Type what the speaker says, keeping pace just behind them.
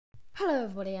Hello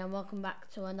everybody and welcome back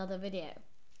to another video.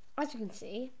 As you can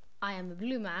see, I am the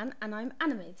Blue Man and I'm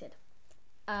animated.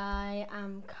 I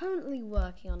am currently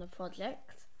working on a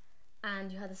project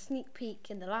and you had a sneak peek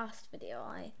in the last video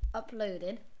I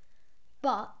uploaded,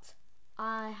 but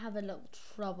I have a little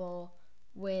trouble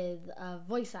with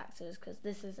voice actors because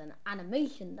this is an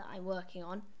animation that I'm working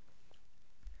on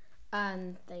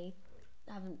and they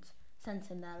haven't sent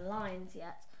in their lines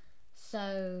yet.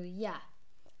 So yeah.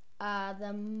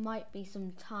 There might be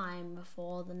some time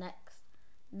before the next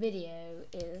video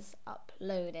is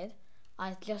uploaded.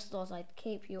 I just thought I'd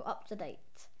keep you up to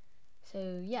date.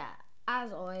 So yeah,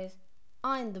 as always,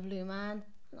 I'm the Blue Man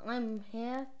and I'm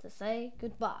here to say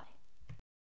goodbye.